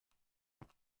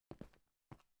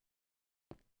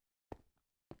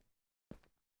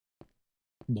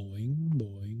Boing,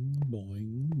 boing,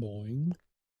 boing, boing.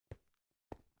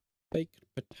 Baked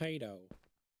potato.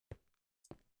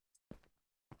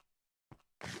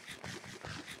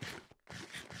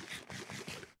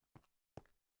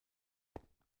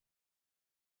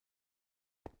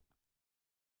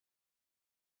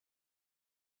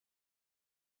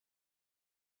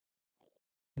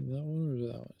 Is that one or is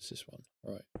that one? It's this one.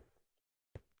 Right.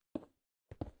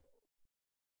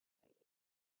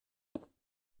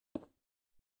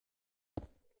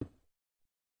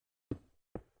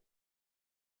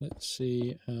 Let's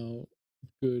see how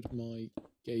good my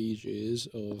gauge is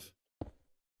of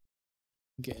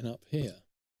getting up here.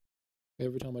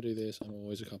 Every time I do this, I'm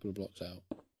always a couple of blocks out.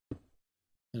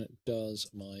 And it does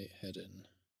my head in.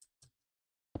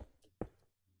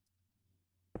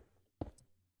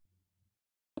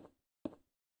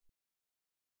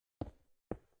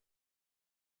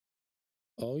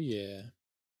 Oh yeah.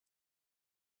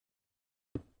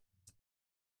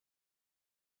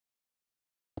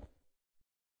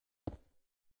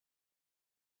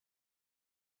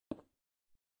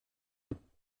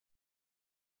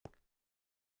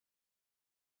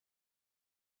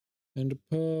 And a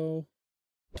pearl.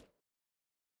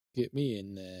 Get me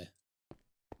in there.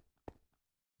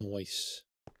 Nice.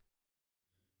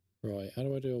 Right, how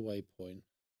do I do a waypoint?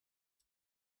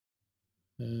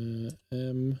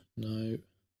 M, no.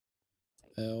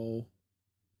 L,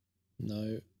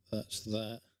 no, that's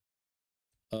that.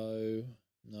 O,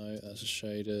 no, that's the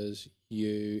shaders.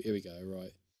 U, here we go,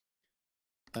 right.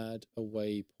 Add a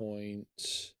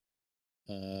waypoint.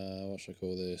 What should I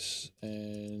call this?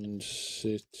 And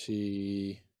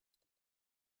city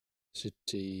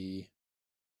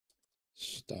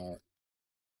start.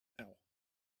 Ow.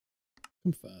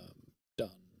 Confirm. Done.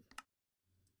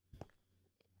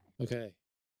 Okay.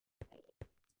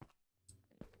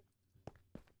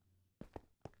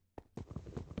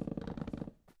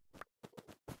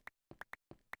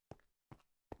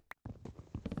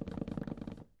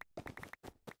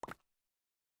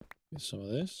 Get some of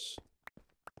this.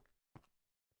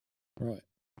 Right.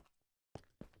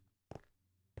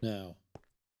 Now,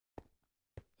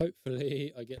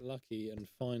 hopefully I get lucky and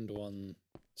find one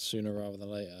sooner rather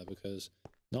than later, because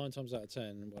 9 times out of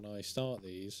 10 when I start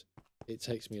these, it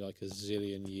takes me like a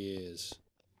zillion years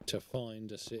to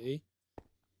find a city.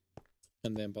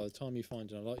 And then by the time you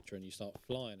find an Elytra and you start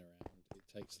flying around, it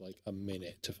takes like a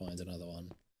minute to find another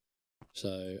one.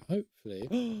 So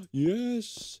hopefully,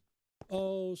 yes!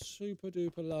 Oh, super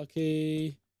duper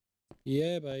lucky.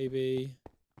 Yeah, baby.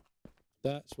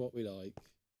 That's what we like.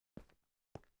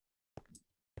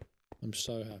 I'm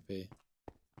so happy.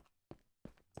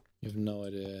 You have no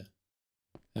idea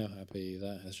how happy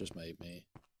that has just made me.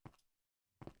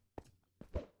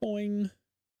 Boing!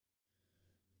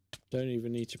 Don't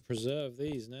even need to preserve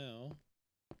these now.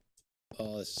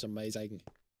 Oh, this is amazing.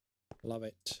 Love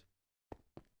it.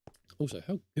 Also,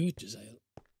 how good does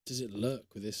it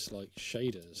look with this, like,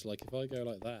 shaders? Like, if I go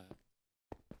like that,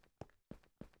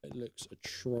 it looks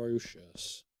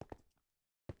atrocious.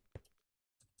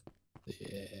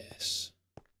 Yes.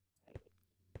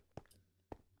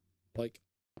 Like,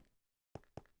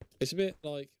 it's a bit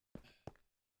like,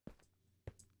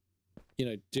 you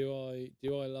know, do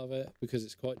I love it because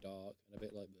it's quite dark and a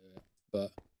bit like bleh,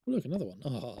 but oh, look, another one.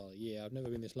 Oh yeah, I've never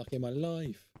been this lucky in my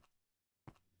life.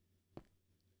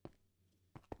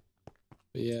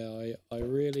 But yeah, I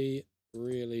really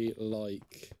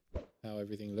like how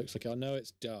everything looks like. I know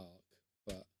it's dark,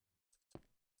 but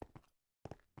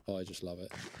oh, I just love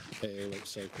it. It all looks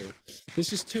so cool.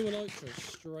 This is 2 Elytra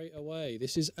straight away.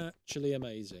 This is actually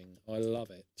amazing. I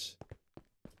love it.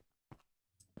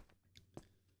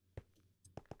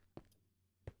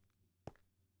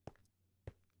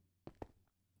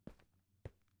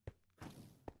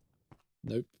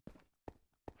 Nope.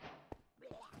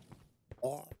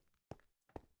 Oh.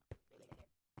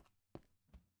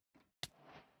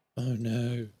 Oh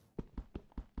no.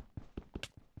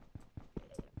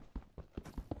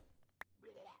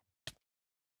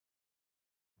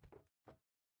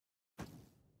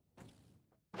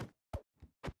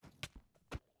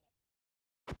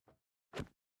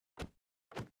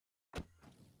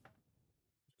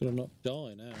 Gonna not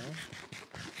die now.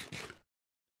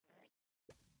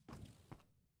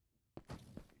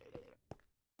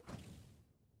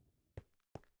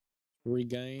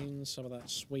 Regain some of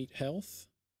that sweet health.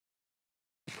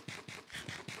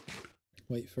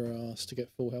 Wait for us to get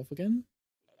full health again.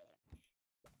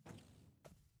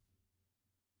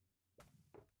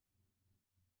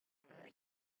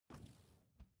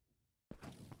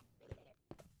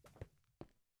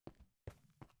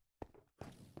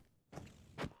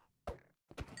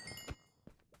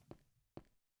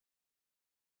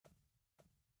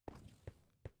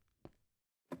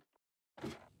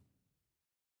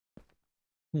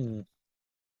 Hmm.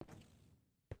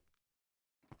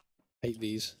 Hate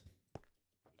these.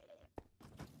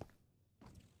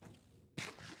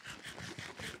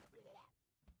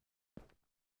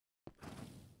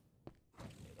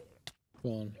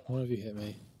 Come on, one of you hit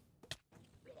me.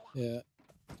 Yeah.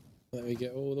 Let me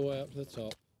get all the way up to the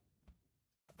top.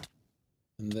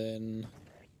 And then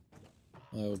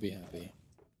I will be happy.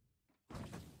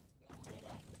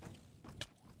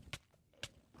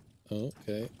 Oh,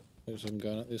 okay. Looks like I'm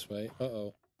going up this way.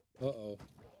 Uh-oh. Uh-oh.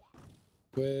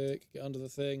 Quick, get under the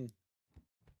thing.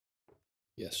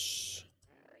 Yes.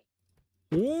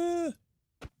 Ah!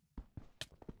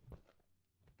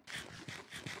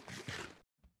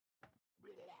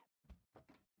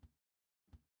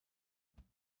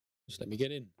 Just let me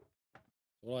get in.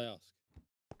 That's all I ask.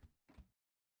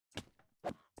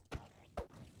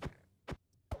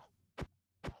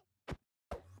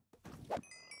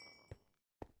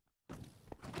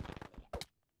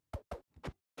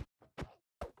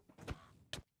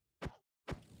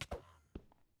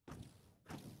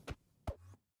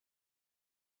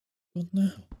 What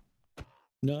now?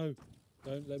 No.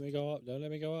 Don't let me go up. Don't let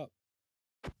me go up.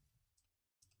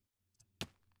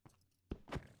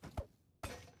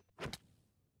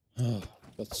 Oh,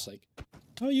 for God's sake.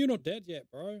 How are you not dead yet,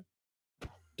 bro?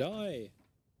 Die.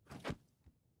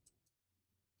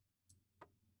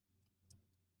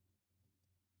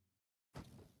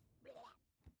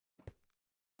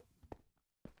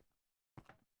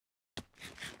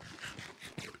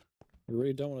 I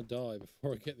really don't want to die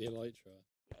before I get the Elytra.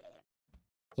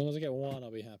 As long as I get one,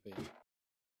 I'll be happy.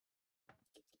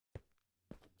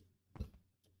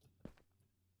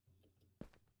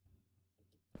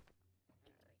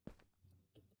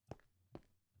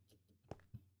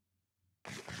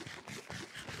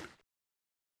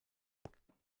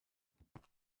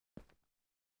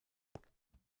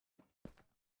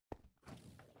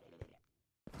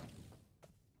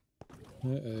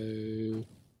 Uh-oh.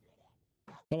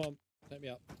 Come on, take me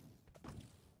up.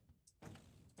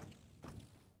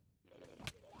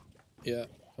 Yeah,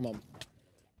 come on.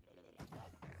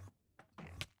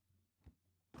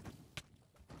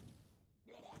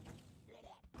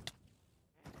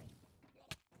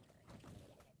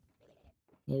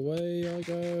 Away I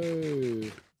go.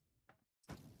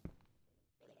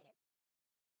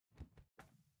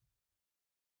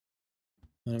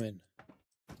 And I'm in.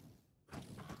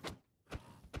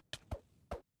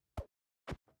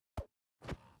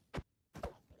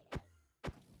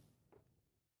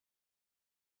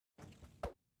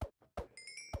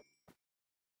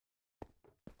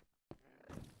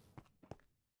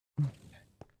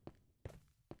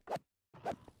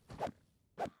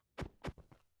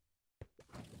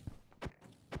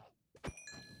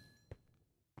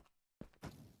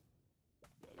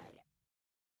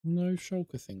 No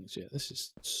shulker things yet. This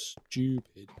is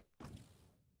stupid.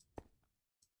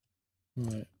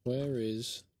 Right, where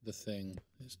is the thing?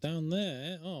 It's down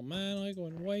there. Oh man, I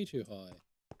went way too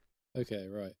high. Okay,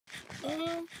 right.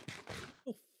 Oh,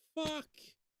 oh fuck!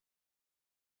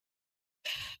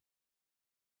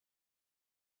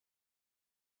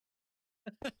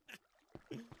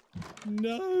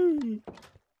 No!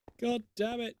 God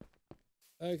damn it!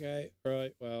 Okay,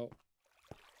 right, well.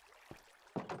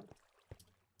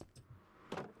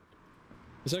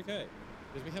 It's okay,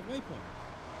 because we have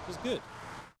waypoints, which is good.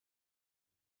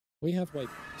 We have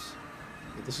waypoints,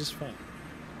 but this is fine.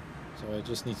 So I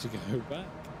just need to go back.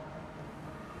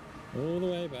 All the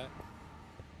way back.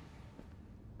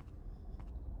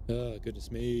 Oh,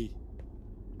 goodness me.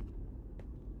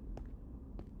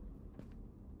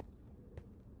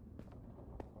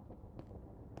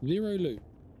 Zero loot.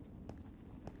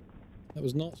 That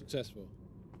was not successful.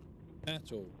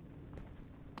 At all.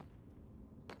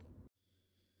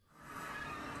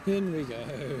 In we go.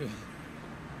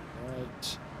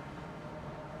 Right.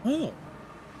 Oh.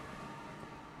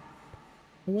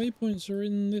 The waypoints are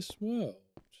in this world.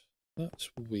 That's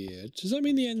weird. Does that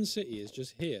mean the end city is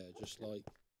just here? Just like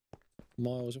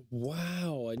miles?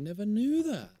 Wow, I never knew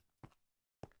that.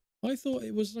 I thought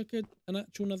it was like an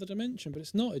actual another dimension, but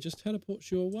it's not. It just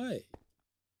teleports you away.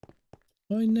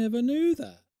 I never knew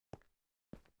that.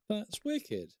 That's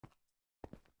wicked.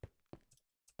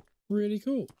 Really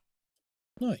cool.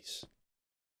 Nice.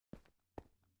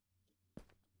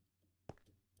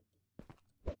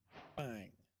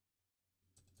 Bang.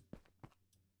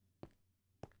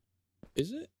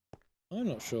 Is it? I'm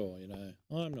not sure, you know.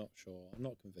 I'm not sure. I'm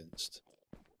not convinced.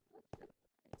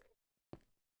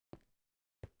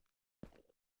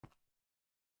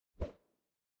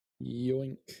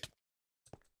 Yoink.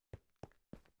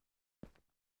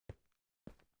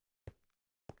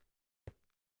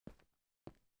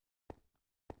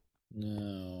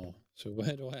 No. So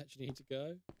where do I actually need to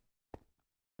go?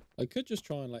 I could just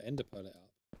try and like ender pearl it up.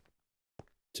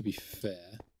 To be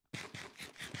fair. If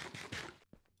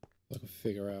I can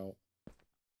figure out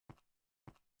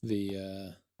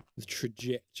the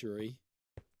trajectory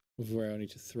of where I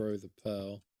need to throw the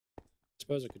pearl. I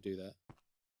suppose I could do that.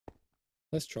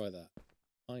 Let's try that.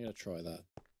 I'm going to try that.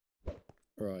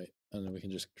 Right, and then we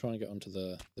can just try and get onto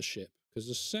the ship. Because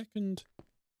the second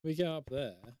we get up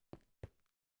there...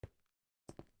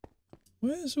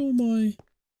 Where's all my...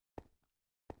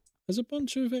 There's a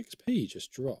bunch of XP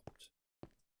just dropped.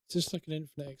 It's just like an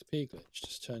infinite XP glitch.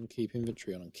 Just turn keep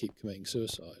inventory on and keep committing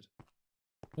suicide.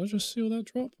 Did I just see all that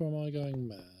drop, or am I going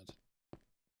mad?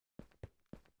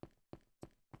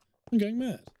 I'm going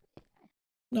mad.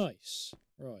 Nice.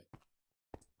 Right.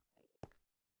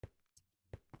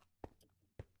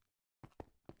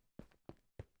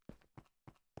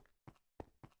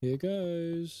 Here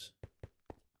goes.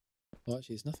 Oh,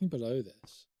 actually, there's nothing below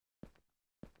this.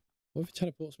 What if it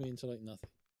teleports me into, like,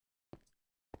 nothing?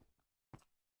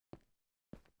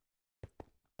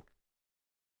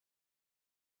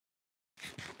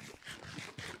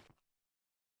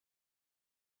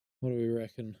 What do we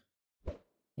reckon?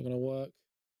 Not gonna work?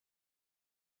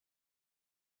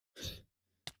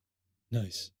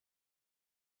 Nice.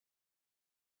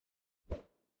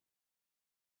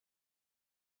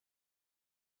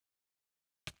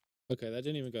 Okay, that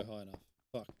didn't even go high enough.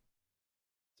 Fuck.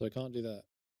 So I can't do that.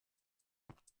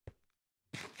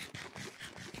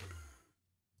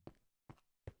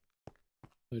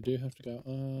 I do have to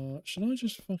go... should I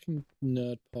just fucking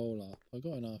nerd pole up? I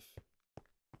got enough.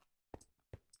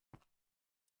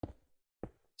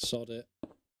 Sod it.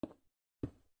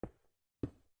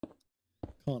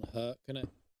 Can't hurt, can it?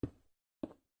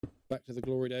 Back to the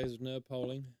glory days of nerd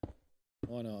polling.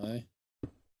 Why not, eh?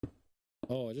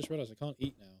 Oh, I just realised I can't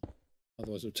eat now.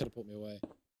 Otherwise it'll teleport me away.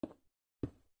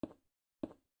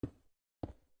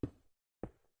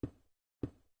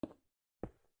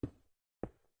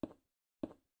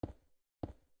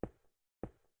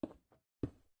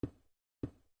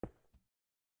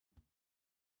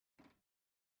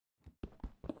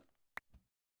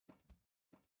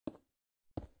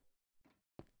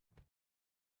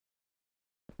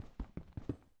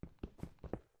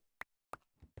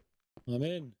 I'm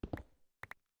in.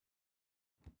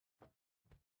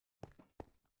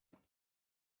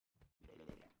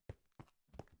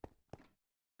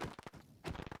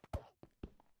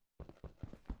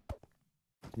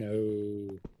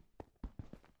 No.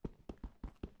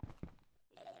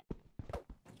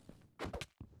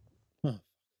 Huh.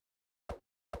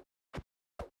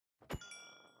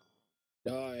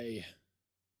 Die.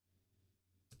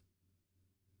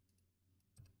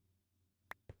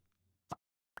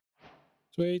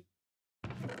 Sweet.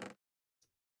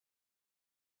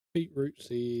 Beetroot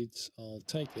seeds. I'll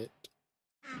take it.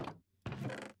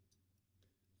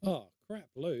 Oh, crap,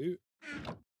 loot.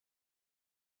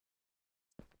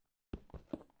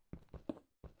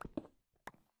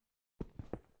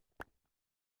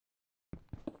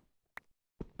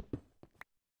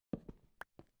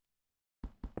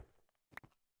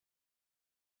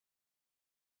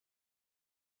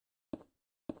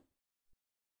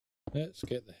 Let's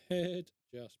get the head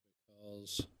just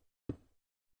because.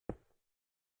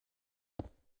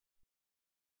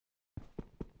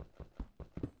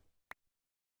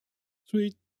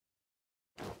 Sweet.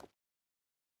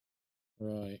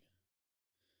 Right.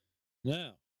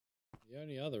 Now, the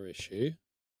only other issue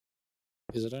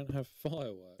is I don't have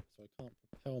fireworks, so I can't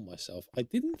propel myself. I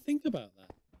didn't think about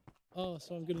that. Oh,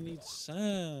 so I'm going to need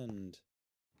sand.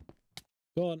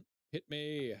 Go on, hit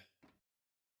me.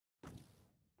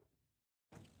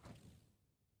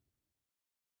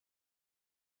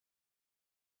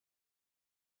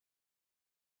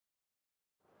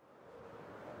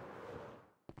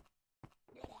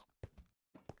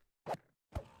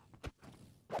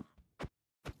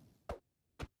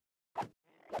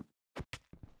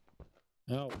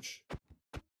 Ouch.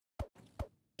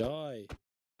 Die.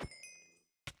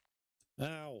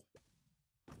 Ow.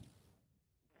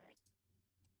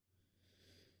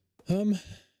 Is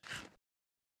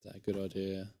that a good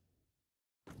idea?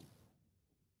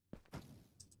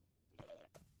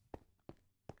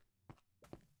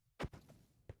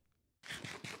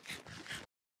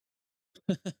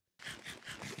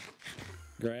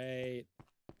 Great.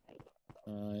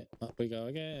 Alright, up we go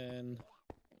again.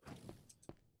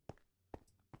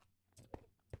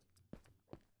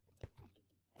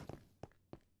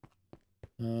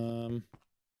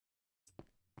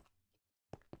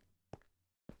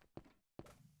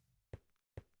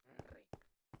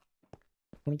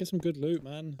 Want to get some good loot,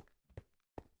 man.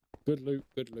 Good loot,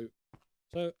 good loot.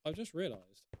 So I've just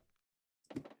realised,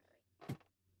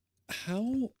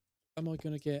 how am I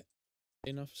going to get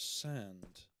enough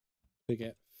sand to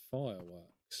get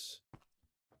fireworks?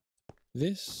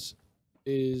 This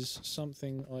is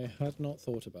something I had not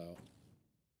thought about.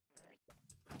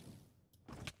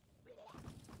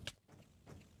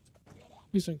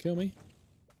 Please don't kill me.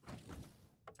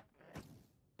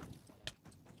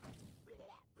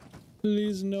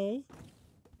 Please no.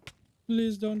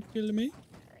 Please don't kill me.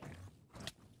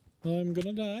 I'm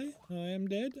gonna die. I am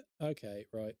dead. Okay,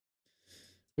 right.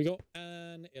 We got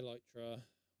an Elytra.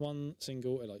 One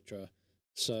single Elytra.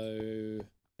 So,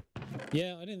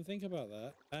 yeah, I didn't think about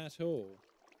that at all,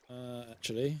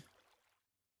 actually.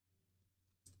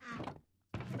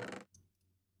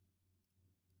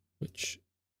 Which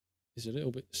is a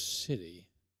little bit silly,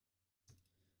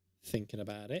 thinking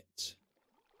about it.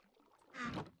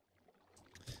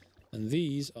 And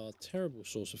these are a terrible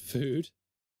source of food,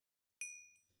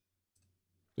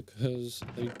 because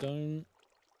they don't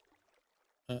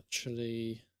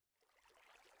actually...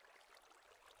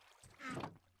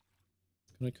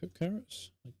 Can I cook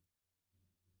carrots? I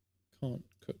can't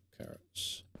cook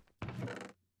carrots.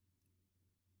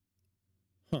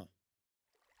 Huh.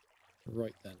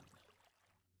 Right then.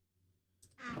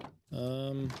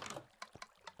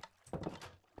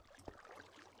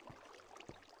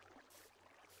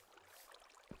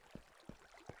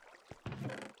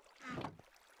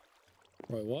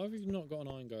 Right, why have you not got an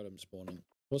iron golem spawning?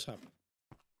 What's happening?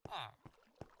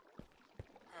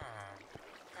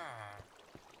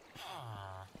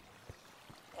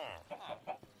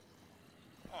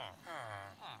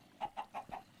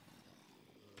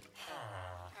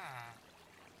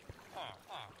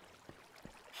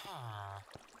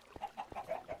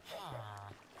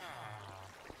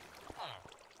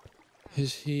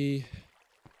 Is he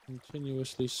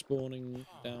continuously spawning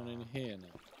down in here now?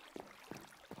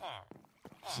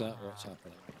 Is that what's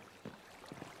happening?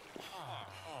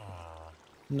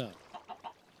 No.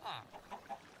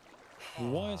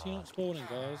 Why is he not spawning,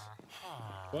 guys?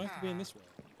 Do I have to be in this way?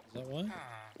 Is that why?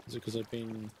 Is it because I've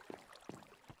been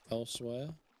elsewhere?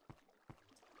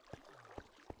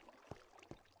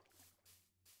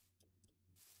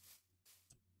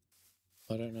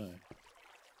 I don't know.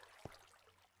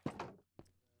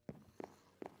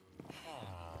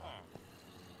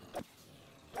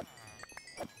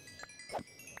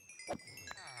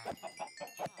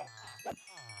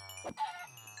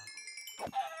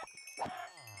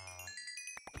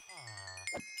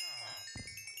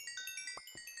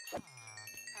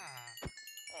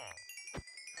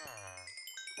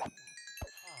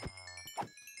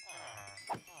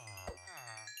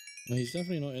 No, he's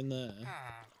definitely not in there.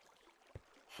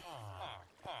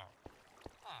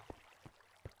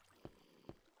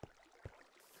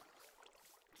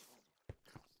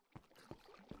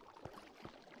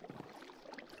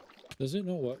 Does it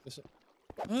not work this?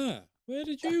 Ah, where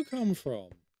did you come from?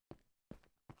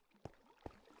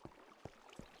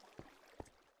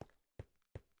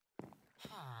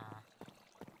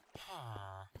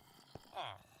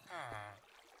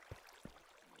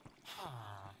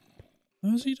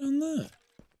 How's he done that?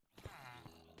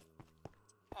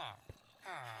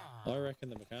 I reckon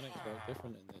the mechanics work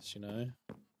different in this, you know?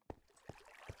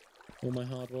 All my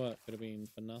hard work could have been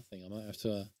for nothing. I might have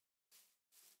to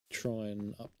try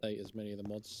and update as many of the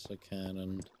mods as I can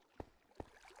and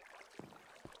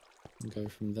go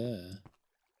from there.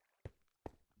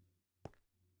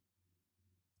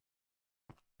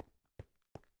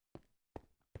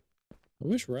 I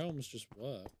wish Realms just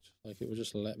worked. Like, it would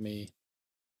just let me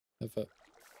have a...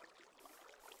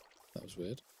 That was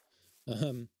weird.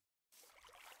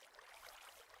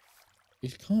 He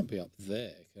can't be up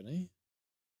there, can he?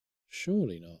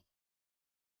 Surely not.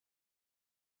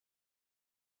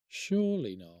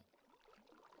 Surely not.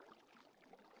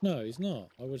 No, he's not.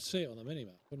 I would see it on the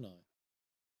minimap, wouldn't I?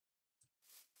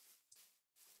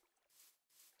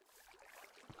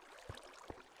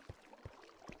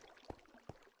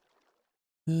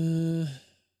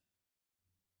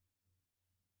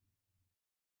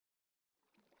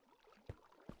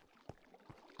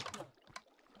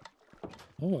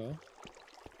 Oh well.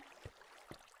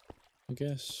 I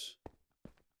guess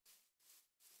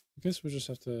we'll just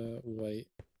have to wait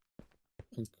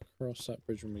and cross that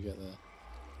bridge when we get there.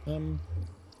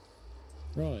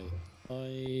 Right.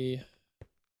 I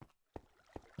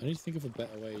need to think of a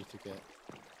better way to get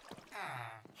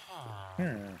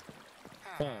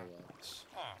fireworks.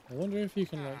 I wonder if you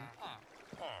can, like,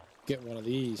 get one of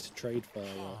these to trade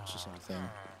fireworks or something.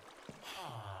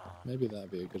 Maybe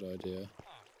that'd be a good idea.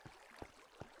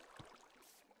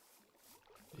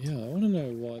 Yeah, I want to know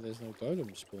why there's no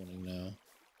golem spawning now.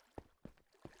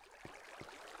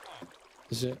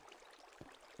 Is it?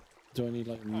 Do I need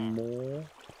like more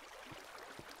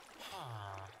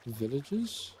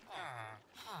villagers?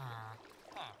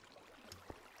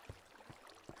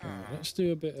 Alright, let's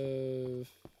do a bit of...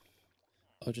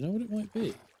 Oh, do you know what it might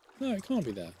be? No, it can't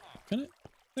be that. Can it?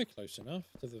 They're close enough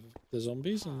to the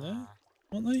zombies in there,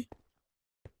 aren't they?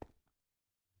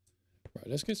 Right,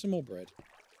 let's get some more bread.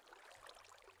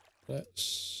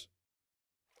 Let's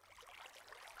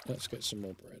get some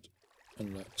more bread.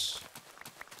 And let's...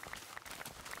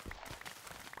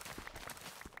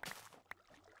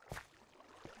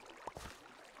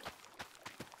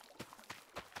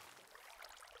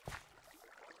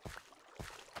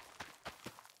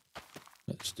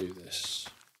 Let's do this.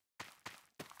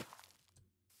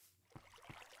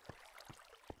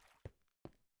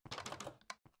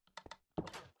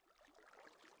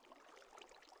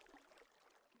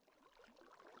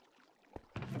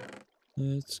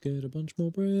 Let's get a bunch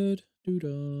more bread.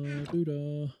 Doo-dah,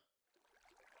 doo-dah.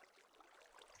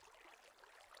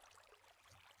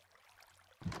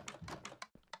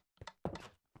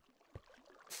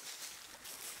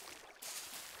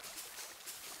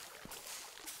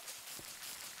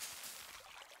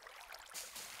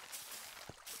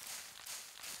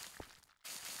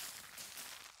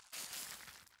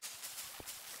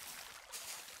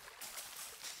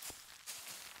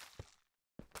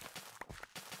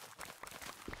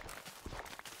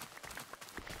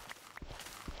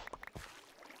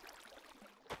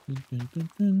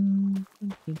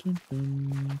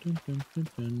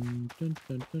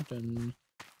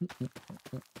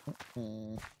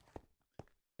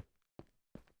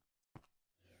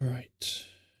 Right.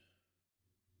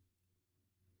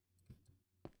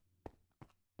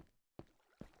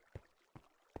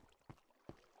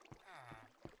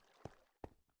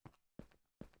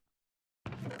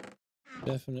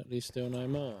 Definitely still no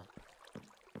more.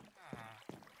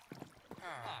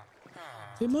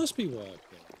 It must be working.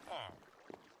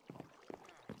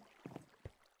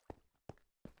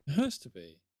 It has to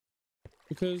be.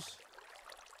 Because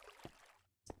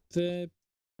they're...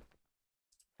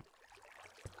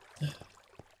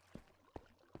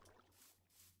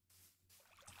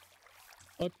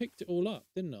 I picked it all up,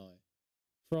 didn't I?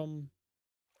 From...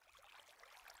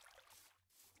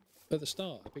 At the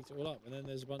start, I picked it all up, and then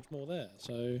there's a bunch more there,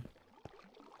 so...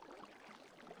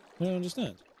 I don't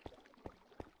understand.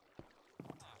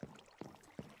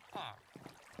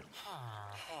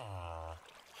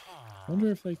 I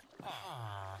wonder if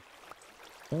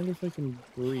they can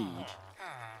breed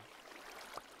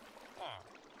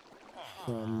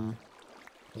from,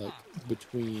 like,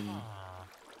 between...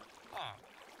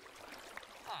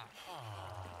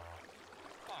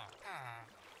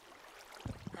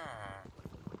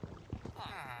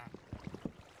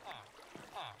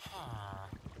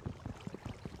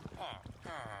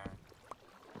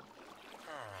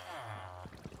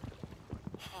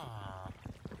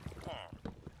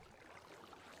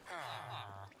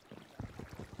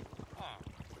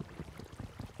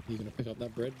 You gonna pick up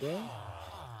that bread, bro?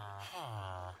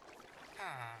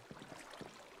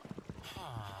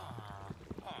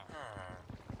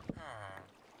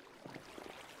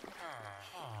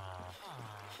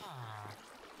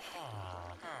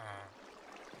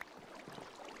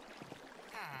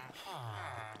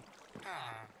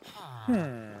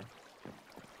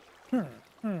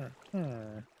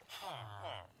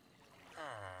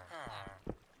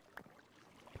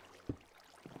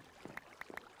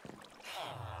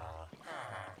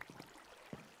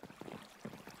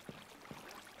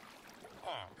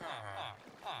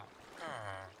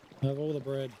 Have all the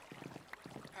bread.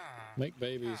 Make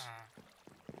babies.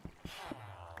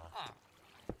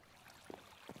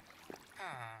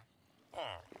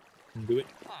 Do it.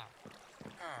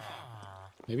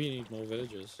 Maybe you need more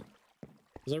villagers.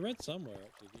 Because I read somewhere,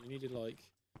 actually, that you needed, like,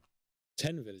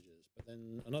 10 villagers. But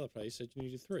then another place said you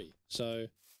needed 3. So,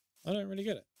 I don't really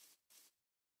get it.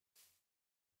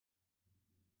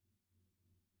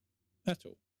 At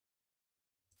all.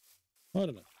 I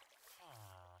don't know.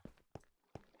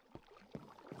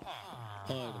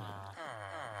 I don't know.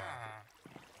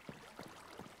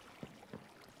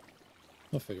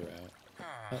 I'll figure it out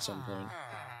at some point.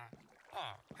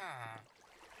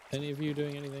 Any of you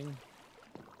doing anything?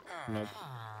 Nope.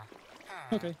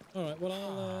 Okay, alright,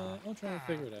 well I'll try and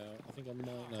figure it out. I think I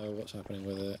might know what's happening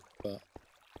with it, but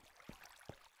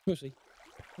we'll see.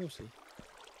 We'll see.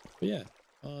 But yeah,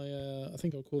 I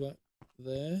think I'll call that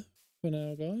there for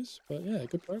now, guys. But yeah,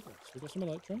 good progress. We got some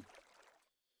Elytra.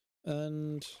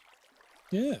 And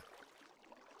yeah,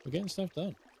 we're getting stuff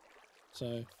done.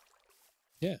 So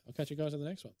yeah, I'll catch you guys in the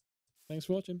next one. Thanks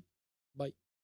for watching. Bye.